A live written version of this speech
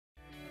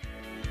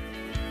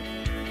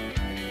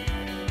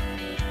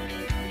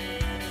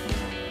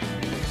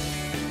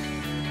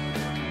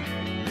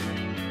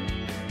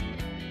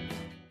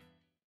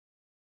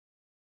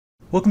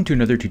Welcome to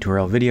another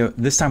tutorial video.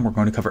 This time we're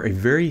going to cover a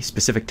very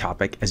specific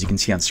topic, as you can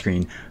see on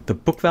screen, the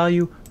book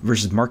value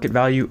versus market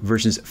value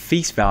versus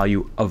face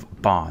value of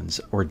bonds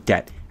or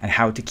debt, and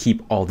how to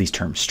keep all these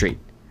terms straight.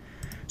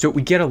 So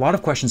we get a lot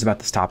of questions about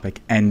this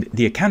topic, and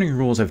the accounting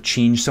rules have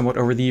changed somewhat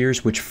over the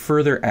years, which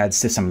further adds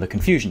to some of the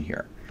confusion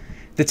here.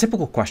 The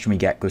typical question we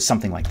get goes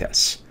something like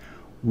this.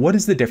 What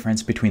is the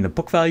difference between the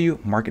book value,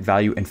 market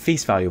value, and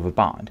face value of a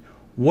bond?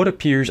 What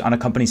appears on a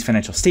company's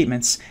financial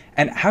statements,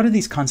 and how do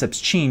these concepts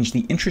change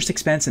the interest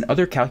expense and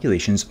other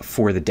calculations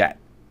for the debt?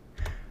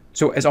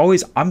 So as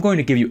always, I'm going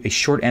to give you a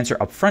short answer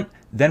up front,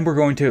 then we're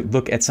going to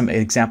look at some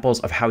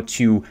examples of how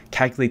to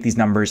calculate these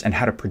numbers and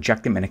how to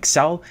project them in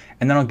Excel,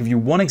 and then I'll give you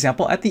one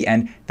example at the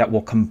end that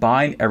will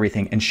combine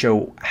everything and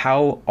show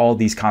how all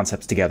these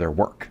concepts together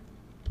work.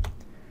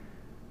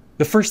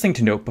 The first thing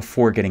to note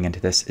before getting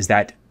into this is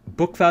that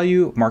book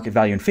value, market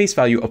value, and face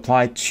value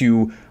apply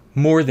to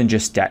more than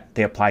just debt.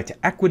 They apply to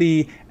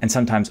equity and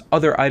sometimes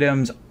other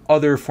items,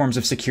 other forms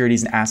of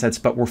securities and assets,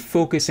 but we're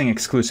focusing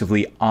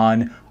exclusively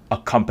on a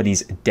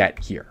company's debt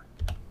here.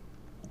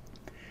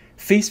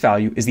 Face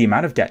value is the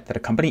amount of debt that a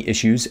company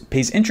issues,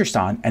 pays interest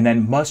on, and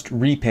then must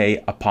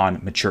repay upon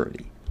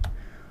maturity.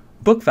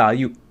 Book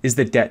value is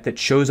the debt that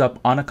shows up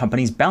on a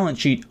company's balance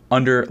sheet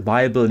under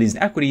liabilities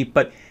and equity,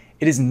 but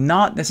it is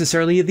not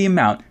necessarily the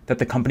amount that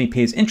the company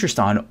pays interest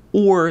on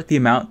or the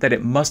amount that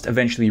it must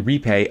eventually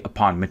repay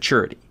upon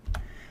maturity.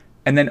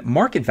 And then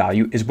market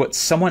value is what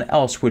someone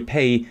else would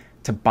pay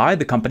to buy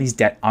the company's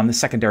debt on the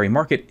secondary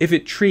market if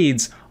it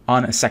trades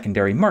on a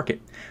secondary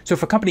market. So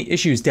if a company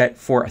issues debt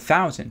for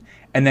 $1,000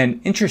 and then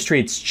interest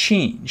rates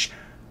change,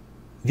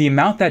 the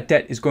amount that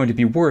debt is going to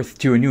be worth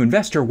to a new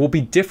investor will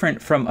be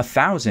different from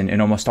 $1,000 in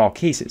almost all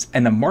cases.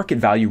 And the market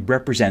value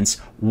represents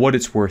what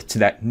it's worth to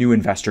that new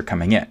investor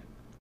coming in.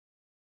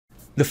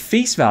 The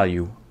face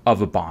value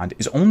of a bond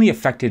is only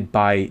affected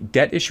by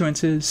debt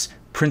issuances,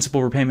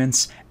 principal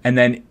repayments, and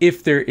then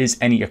if there is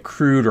any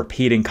accrued or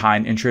paid in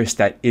kind interest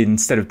that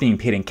instead of being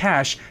paid in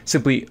cash,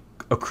 simply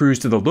accrues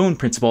to the loan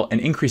principal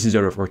and increases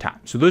over time.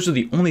 So those are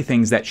the only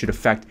things that should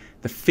affect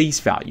the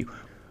face value.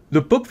 The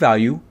book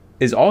value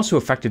is also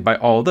affected by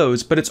all of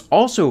those, but it's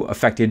also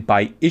affected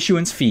by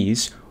issuance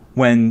fees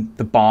when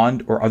the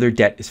bond or other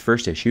debt is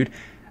first issued,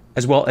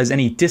 as well as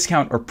any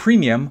discount or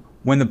premium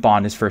when the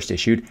bond is first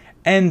issued,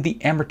 and the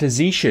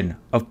amortization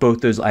of both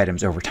those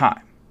items over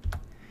time.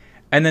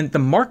 And then the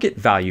market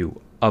value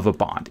of a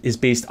bond is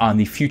based on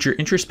the future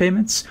interest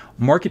payments,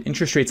 market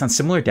interest rates on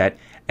similar debt,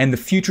 and the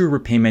future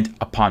repayment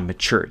upon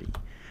maturity.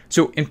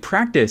 So in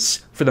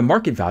practice, for the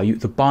market value,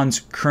 the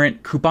bond's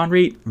current coupon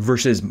rate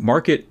versus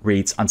market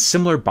rates on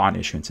similar bond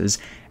issuances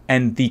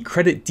and the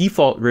credit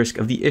default risk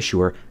of the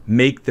issuer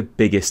make the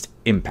biggest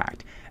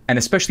impact. And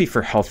especially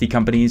for healthy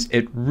companies,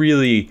 it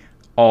really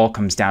all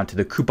comes down to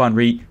the coupon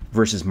rate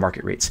versus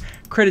market rates.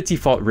 Credit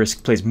default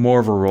risk plays more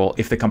of a role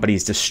if the company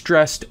is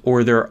distressed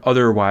or there are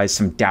otherwise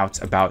some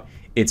doubts about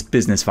its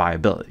business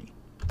viability.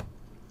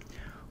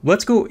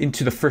 Let's go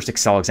into the first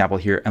Excel example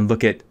here and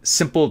look at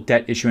simple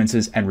debt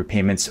issuances and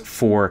repayments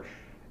for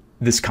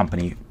this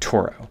company,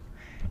 Toro.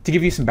 To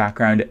give you some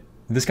background,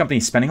 this company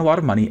is spending a lot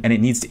of money and it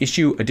needs to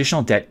issue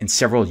additional debt in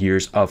several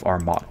years of our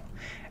model.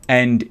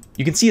 And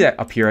you can see that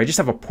up here. I just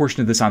have a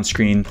portion of this on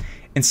screen.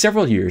 In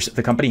several years,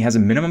 the company has a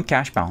minimum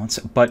cash balance,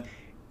 but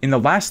in the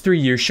last 3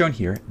 years shown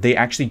here, they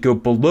actually go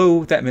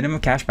below that minimum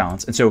cash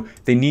balance. And so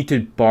they need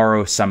to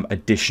borrow some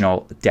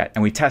additional debt.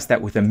 And we test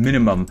that with a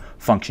minimum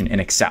function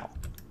in Excel.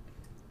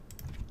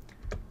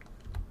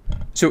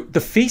 So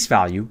the face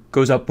value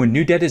goes up when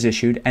new debt is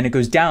issued, and it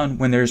goes down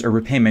when there's a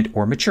repayment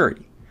or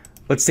maturity.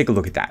 Let's take a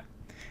look at that.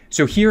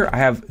 So here I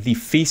have the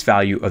face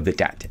value of the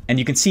debt, and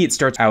you can see it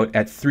starts out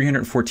at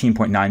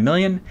 $314.9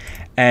 million,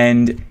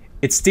 and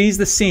it stays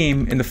the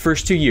same in the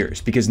first 2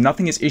 years because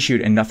nothing is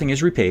issued and nothing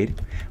is repaid.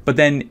 But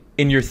then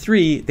in year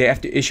 3, they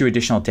have to issue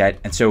additional debt,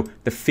 and so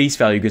the face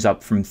value goes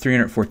up from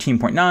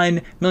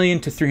 $314.9 million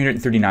to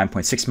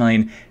 $339.6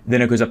 million.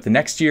 Then it goes up the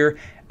next year,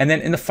 and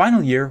then in the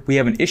final year, we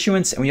have an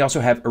issuance, and we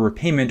also have a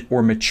repayment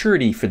or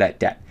maturity for that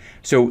debt.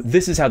 So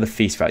this is how the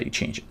face value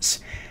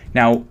changes.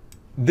 Now,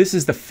 this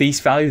is the face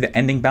value, the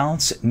ending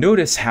balance.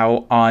 Notice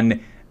how on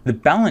the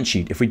balance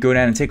sheet, if we go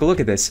down and take a look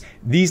at this,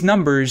 these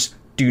numbers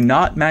do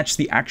not match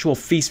the actual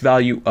face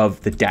value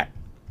of the debt.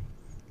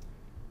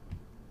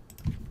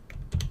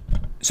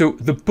 So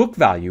the book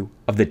value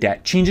of the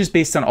debt changes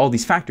based on all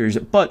these factors,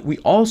 but we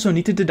also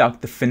need to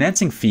deduct the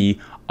financing fee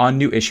on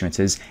new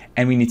issuances,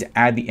 and we need to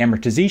add the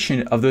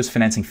amortization of those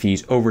financing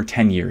fees over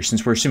 10 years,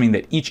 since we're assuming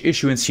that each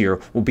issuance here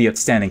will be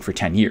outstanding for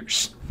 10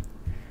 years.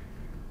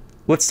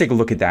 Let's take a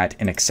look at that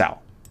in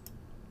Excel.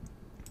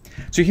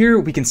 So here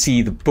we can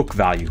see the book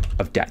value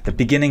of debt, the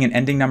beginning and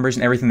ending numbers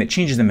and everything that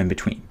changes them in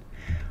between.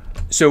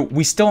 So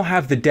we still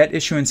have the debt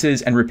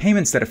issuances and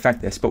repayments that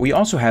affect this, but we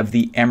also have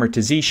the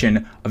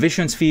amortization of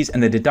issuance fees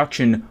and the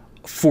deduction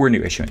for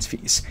new issuance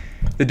fees.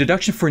 The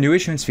deduction for new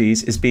issuance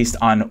fees is based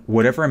on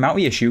whatever amount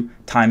we issue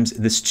times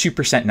this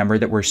 2% number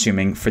that we're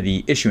assuming for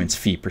the issuance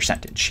fee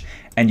percentage.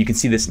 And you can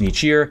see this in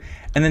each year.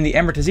 And then the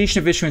amortization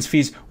of issuance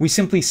fees, we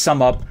simply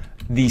sum up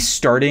the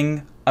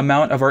starting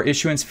amount of our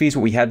issuance fees,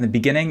 what we had in the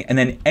beginning, and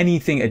then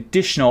anything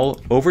additional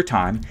over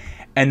time.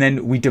 And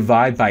then we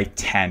divide by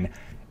 10.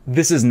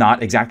 This is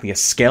not exactly a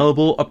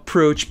scalable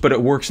approach, but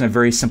it works in a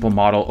very simple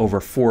model over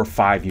 4 or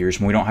 5 years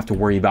when we don't have to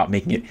worry about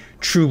making it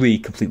truly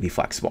completely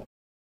flexible.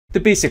 The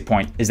basic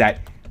point is that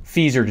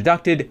fees are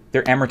deducted,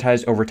 they're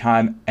amortized over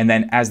time, and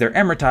then as they're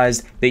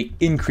amortized, they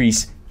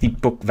increase the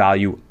book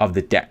value of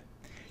the debt.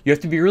 You have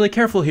to be really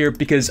careful here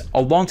because a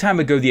long time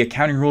ago, the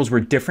accounting rules were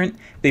different.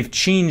 They've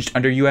changed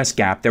under US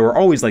GAAP. They were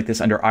always like this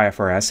under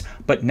IFRS,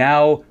 but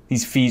now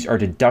these fees are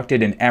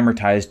deducted and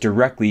amortized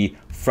directly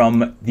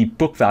from the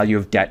book value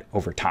of debt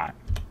over time.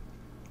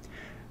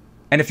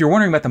 And if you're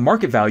wondering about the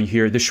market value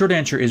here, the short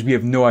answer is we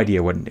have no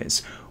idea what it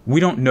is.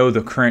 We don't know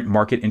the current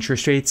market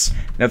interest rates.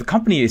 Now, the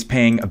company is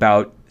paying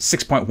about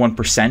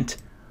 6.1%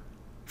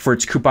 for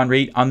its coupon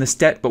rate on this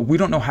debt, but we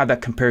don't know how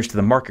that compares to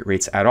the market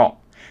rates at all.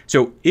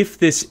 So if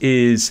this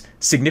is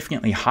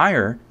significantly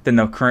higher than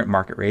the current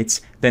market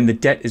rates, then the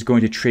debt is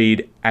going to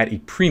trade at a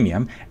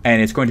premium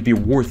and it's going to be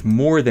worth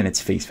more than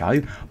its face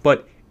value.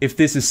 But if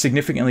this is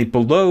significantly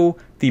below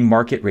the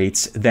market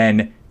rates,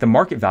 then the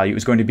market value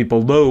is going to be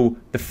below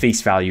the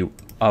face value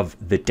of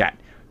the debt.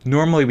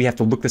 Normally, we have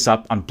to look this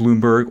up on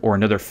Bloomberg or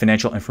another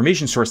financial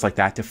information source like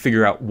that to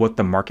figure out what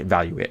the market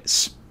value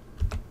is.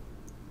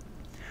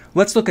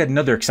 Let's look at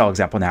another Excel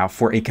example now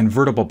for a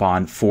convertible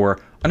bond for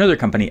another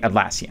company,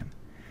 Atlassian.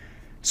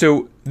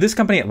 So this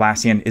company,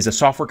 Atlassian, is a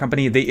software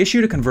company. They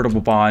issued a convertible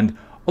bond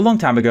a long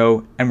time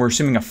ago, and we're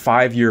assuming a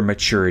 5-year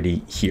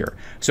maturity here.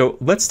 So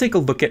let's take a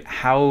look at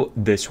how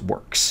this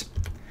works.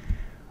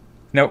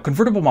 Now,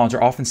 convertible bonds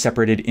are often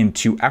separated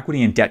into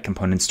equity and debt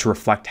components to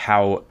reflect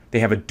how they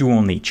have a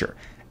dual nature.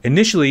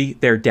 Initially,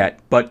 they're debt,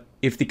 but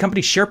if the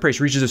company's share price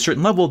reaches a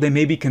certain level, they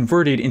may be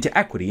converted into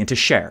equity, into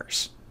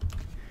shares.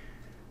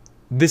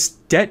 This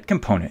debt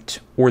component,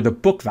 or the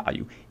book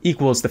value,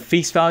 equals the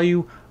face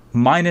value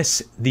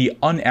minus the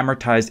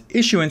unamortized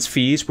issuance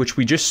fees, which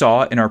we just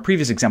saw in our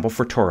previous example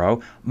for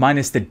Toro,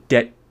 minus the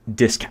debt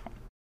discount.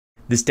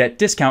 This debt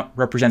discount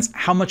represents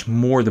how much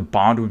more the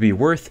bond would be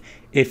worth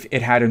if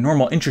it had a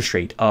normal interest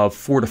rate of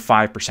 4 to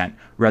 5%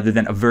 rather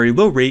than a very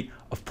low rate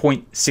of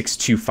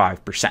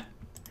 0.625%.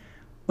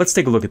 Let's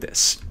take a look at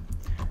this.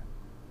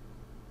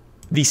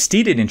 The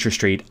stated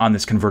interest rate on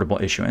this convertible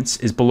issuance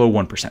is below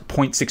 1%,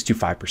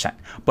 0.625%.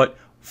 But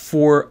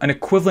for an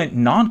equivalent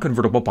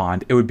non-convertible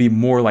bond, it would be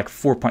more like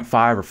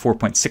 4.5 or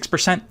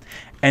 4.6%.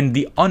 And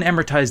the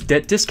unamortized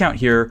debt discount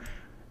here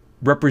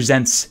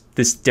represents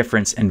this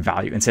difference in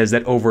value and says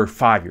that over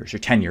 5 years or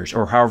 10 years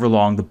or however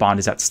long the bond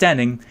is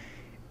outstanding,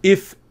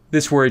 if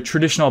this were a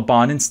traditional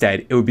bond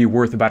instead, it would be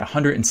worth about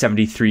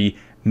 173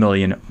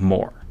 million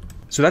more.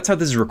 So that's how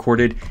this is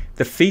recorded.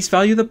 The face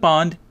value of the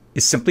bond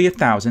is simply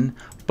 1,000,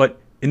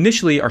 but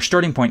initially our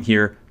starting point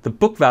here, the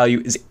book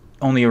value is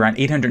only around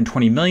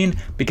 820 million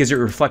because it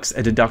reflects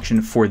a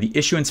deduction for the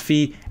issuance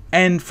fee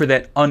and for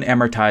that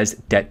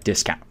unamortized debt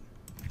discount.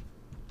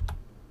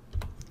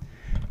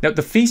 Now,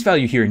 the face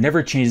value here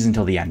never changes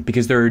until the end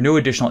because there are no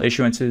additional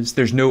issuances,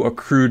 there's no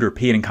accrued or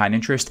paid in kind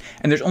interest,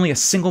 and there's only a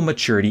single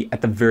maturity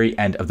at the very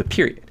end of the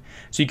period.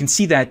 So you can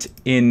see that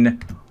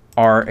in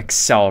our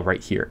Excel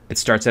right here. It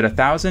starts at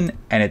 1,000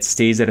 and it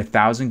stays at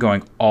 1,000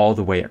 going all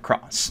the way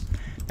across.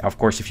 Now, of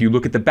course, if you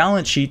look at the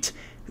balance sheet,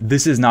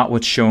 this is not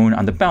what's shown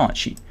on the balance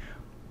sheet.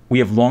 We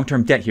have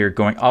long-term debt here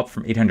going up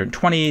from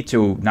 820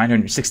 to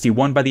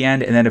 961 by the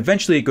end, and then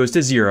eventually it goes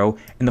to 0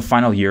 in the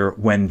final year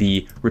when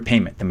the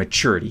repayment, the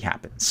maturity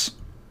happens.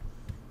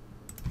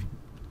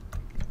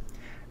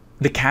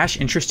 The cash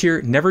interest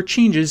here never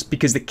changes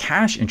because the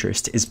cash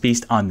interest is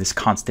based on this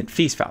constant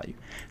face value.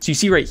 So you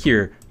see right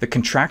here, the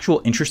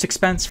contractual interest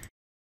expense,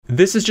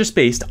 this is just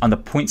based on the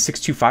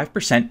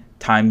 0.625%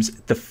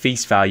 times the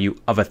face value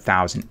of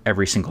 1,000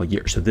 every single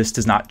year. So this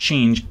does not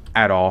change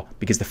at all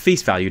because the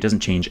face value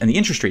doesn't change and the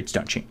interest rates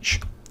don't change.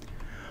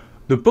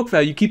 The book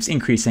value keeps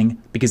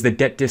increasing because the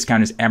debt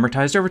discount is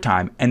amortized over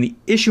time and the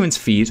issuance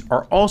fees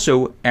are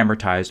also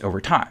amortized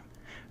over time.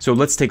 So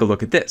let's take a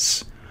look at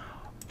this.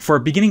 For our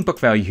beginning book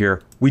value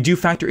here, we do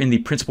factor in the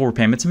principal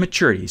repayments and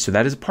maturity, so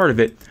that is a part of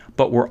it,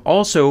 but we're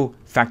also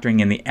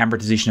factoring in the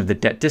amortization of the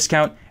debt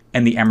discount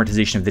and the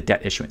amortization of the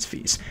debt issuance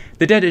fees.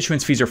 The debt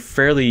issuance fees are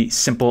fairly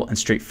simple and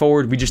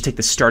straightforward. We just take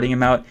the starting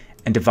amount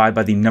and divide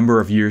by the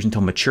number of years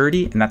until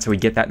maturity, and that's how we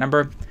get that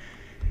number.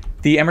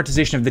 The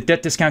amortization of the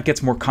debt discount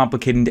gets more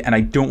complicated, and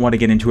I don't want to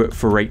get into it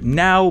for right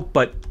now,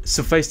 but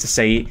suffice to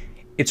say,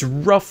 it's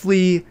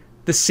roughly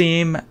the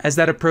same as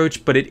that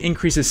approach, but it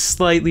increases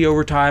slightly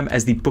over time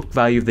as the book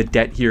value of the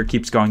debt here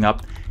keeps going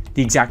up.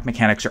 The exact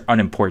mechanics are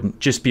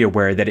unimportant. Just be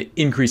aware that it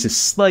increases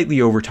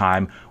slightly over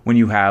time when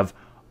you have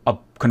a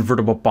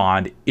convertible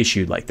bond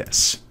issued like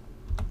this.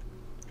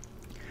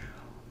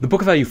 The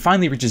book value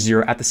finally reaches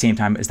 0 at the same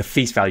time as the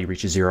face value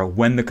reaches 0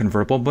 when the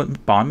convertible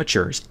bond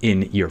matures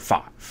in year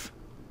 5.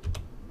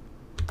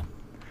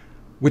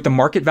 With the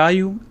market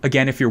value,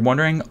 again, if you're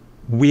wondering,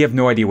 we have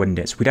no idea what it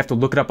is. We'd have to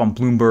look it up on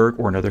Bloomberg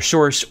or another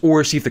source,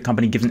 or see if the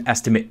company gives an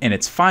estimate in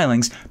its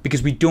filings,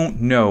 because we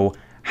don't know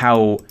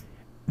how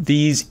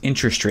these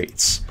interest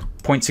rates,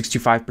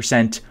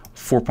 0.625%,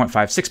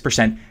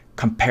 4.56%,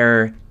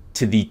 compare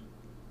to the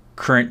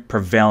current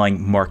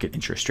prevailing market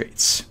interest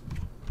rates.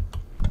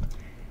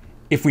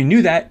 If we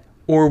knew that,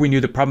 or we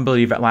knew the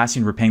probability of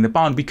Atlassian repaying the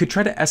bond, we could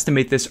try to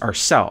estimate this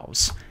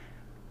ourselves.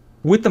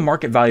 With the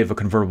market value of a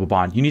convertible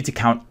bond, you need to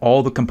count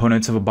all the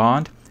components of a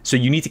bond. So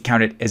you need to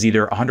count it as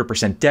either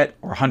 100% debt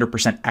or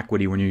 100%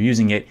 equity when you're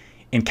using it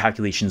in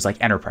calculations like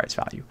enterprise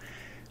value.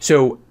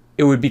 So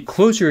it would be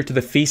closer to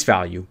the face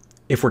value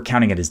if we're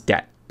counting it as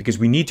debt, because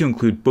we need to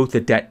include both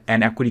the debt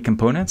and equity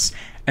components.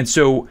 And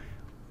so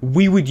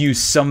we would use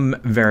some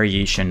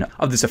variation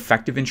of this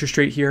effective interest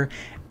rate here.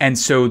 And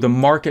so the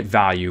market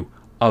value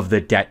of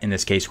the debt in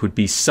this case would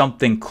be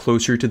something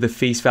closer to the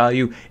face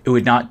value. It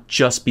would not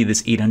just be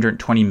this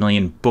 820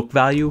 million book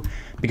value,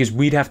 because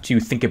we'd have to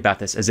think about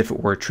this as if it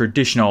were a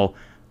traditional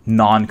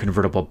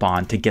non-convertible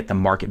bond to get the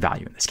market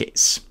value in this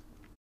case.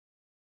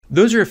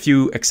 Those are a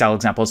few Excel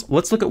examples.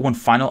 Let's look at one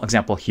final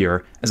example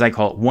here, as I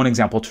call it, one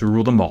example to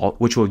rule them all,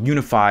 which will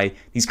unify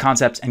these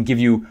concepts and give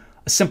you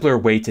a simpler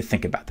way to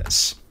think about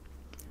this.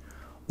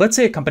 Let's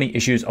say a company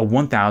issues a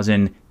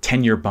 1,000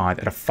 10-year bond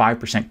at a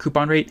 5%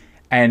 coupon rate,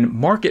 and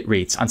market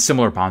rates on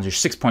similar bonds are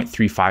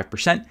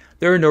 6.35%.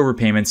 There are no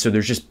repayments, so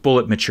there's just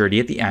bullet maturity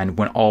at the end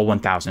when all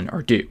 1,000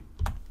 are due.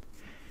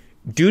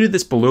 Due to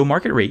this below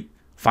market rate,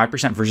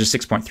 5% versus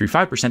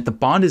 6.35%, the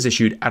bond is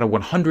issued at a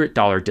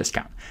 $100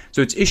 discount.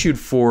 So it's issued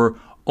for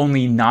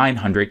only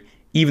 $900,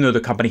 even though the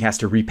company has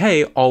to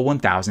repay all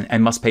 1,000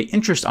 and must pay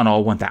interest on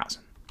all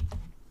 1,000.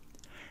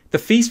 The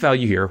face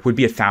value here would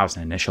be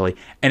 1,000 initially,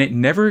 and it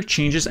never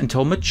changes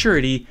until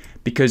maturity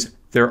because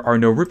there are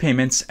no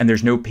repayments and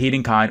there's no paid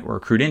in kind or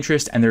accrued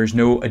interest, and there's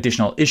no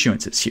additional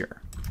issuances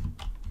here.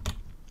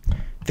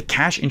 The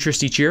cash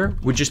interest each year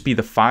would just be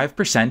the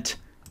 5%,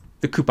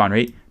 the coupon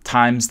rate,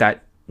 times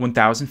that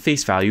 1,000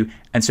 face value,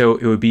 and so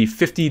it would be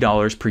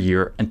 $50 per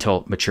year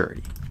until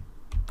maturity.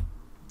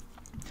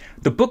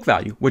 The book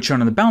value, which shown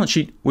on the balance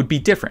sheet, would be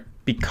different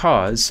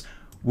because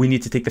we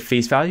need to take the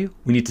face value,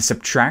 we need to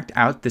subtract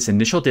out this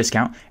initial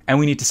discount, and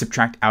we need to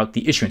subtract out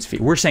the issuance fee.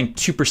 We're saying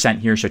 2%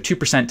 here, so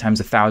 2% times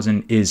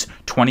 1,000 is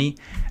 20.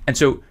 And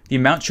so the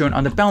amount shown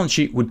on the balance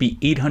sheet would be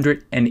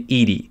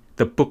 880,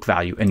 the book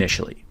value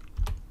initially.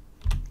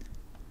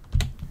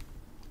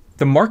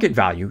 The market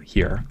value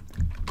here,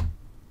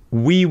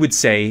 we would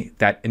say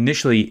that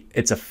initially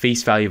it's a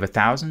face value of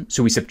 1,000,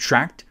 so we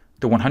subtract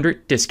the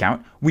 100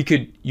 discount. We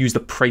could use the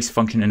price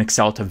function in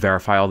Excel to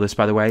verify all this,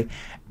 by the way.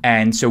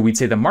 And so we'd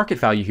say the market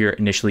value here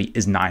initially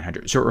is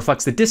 900. So it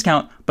reflects the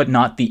discount, but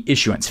not the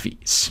issuance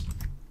fees.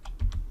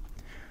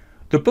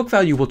 The book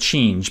value will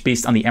change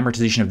based on the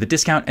amortization of the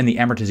discount and the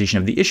amortization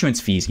of the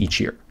issuance fees each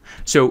year.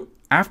 So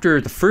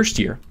after the first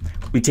year,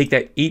 we take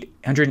that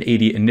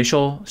 880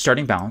 initial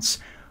starting balance,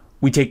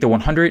 we take the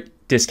 100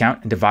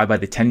 discount and divide by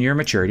the 10-year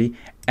maturity,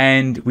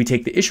 and we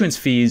take the issuance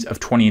fees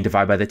of 20 and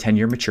divide by the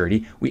 10-year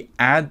maturity. We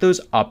add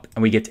those up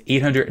and we get to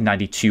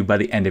 892 by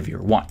the end of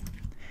year one.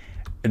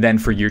 And then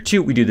for year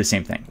two, we do the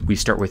same thing. We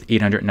start with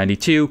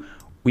 892,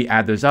 we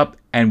add those up,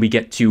 and we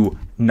get to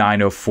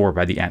 904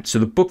 by the end. So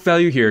the book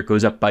value here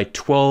goes up by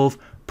 12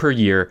 per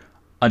year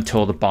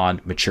until the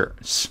bond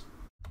matures.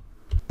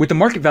 With the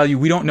market value,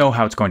 we don't know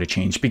how it's going to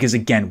change because,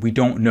 again, we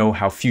don't know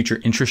how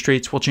future interest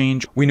rates will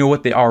change. We know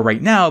what they are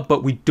right now,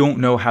 but we don't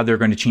know how they're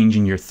going to change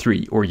in year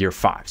 3 or year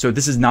 5. So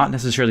this is not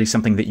necessarily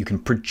something that you can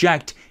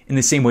project in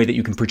the same way that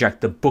you can project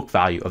the book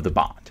value of the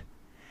bond.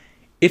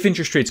 If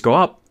interest rates go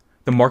up,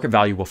 the market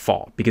value will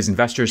fall because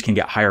investors can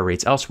get higher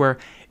rates elsewhere.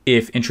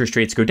 If interest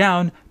rates go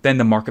down, then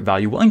the market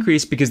value will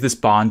increase because this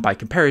bond, by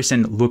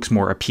comparison, looks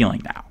more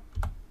appealing now.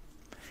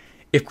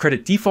 If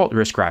credit default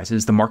risk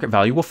rises, the market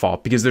value will fall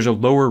because there's a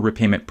lower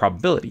repayment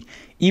probability.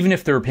 Even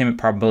if the repayment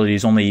probability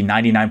is only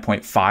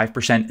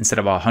 99.5% instead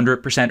of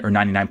 100% or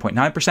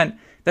 99.9%,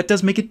 that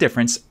does make a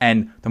difference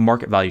and the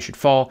market value should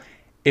fall.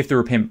 If the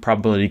repayment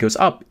probability goes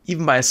up,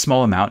 even by a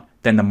small amount,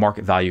 then the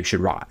market value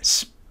should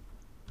rise.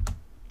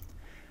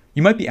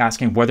 You might be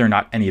asking whether or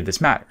not any of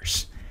this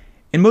matters.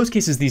 In most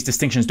cases, these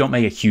distinctions don't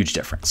make a huge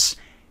difference.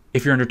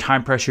 If you're under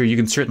time pressure, you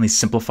can certainly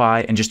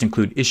simplify and just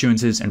include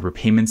issuances and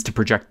repayments to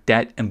project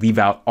debt and leave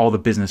out all the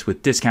business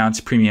with discounts,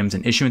 premiums,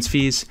 and issuance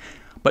fees.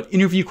 But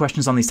interview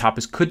questions on these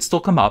topics could still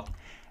come up.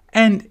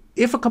 And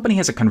if a company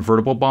has a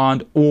convertible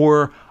bond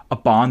or a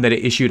bond that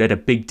it issued at a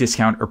big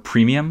discount or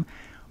premium,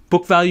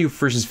 book value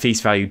versus face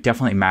value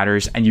definitely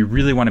matters. And you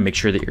really want to make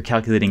sure that you're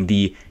calculating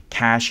the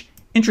cash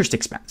interest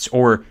expense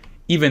or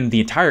even the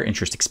entire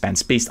interest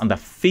expense based on the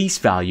face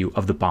value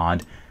of the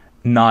bond,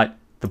 not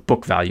the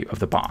book value of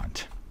the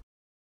bond.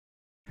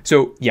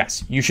 So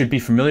yes, you should be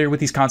familiar with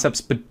these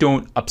concepts, but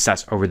don't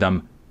obsess over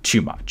them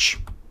too much.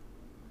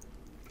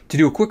 To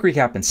do a quick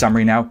recap and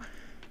summary now,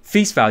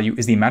 face value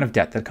is the amount of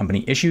debt that a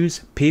company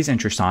issues, pays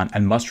interest on,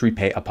 and must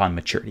repay upon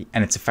maturity,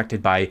 and it's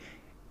affected by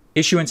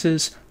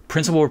issuances,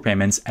 principal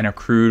repayments, and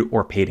accrued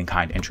or paid in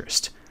kind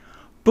interest.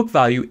 Book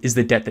value is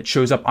the debt that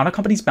shows up on a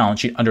company's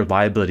balance sheet under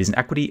liabilities and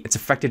equity. It's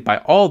affected by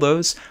all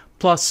those,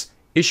 plus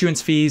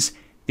issuance fees,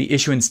 the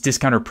issuance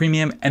discount or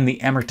premium, and the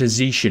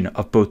amortization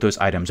of both those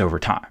items over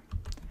time.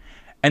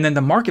 And then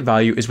the market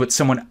value is what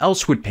someone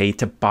else would pay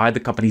to buy the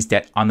company's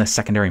debt on the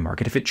secondary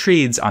market if it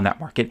trades on that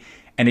market,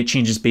 and it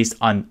changes based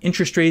on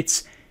interest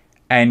rates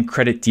and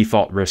credit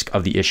default risk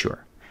of the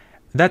issuer.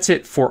 That's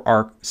it for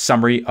our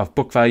summary of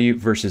book value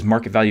versus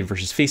market value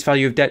versus face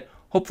value of debt.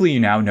 Hopefully you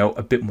now know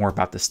a bit more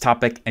about this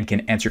topic and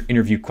can answer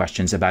interview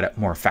questions about it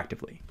more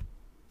effectively.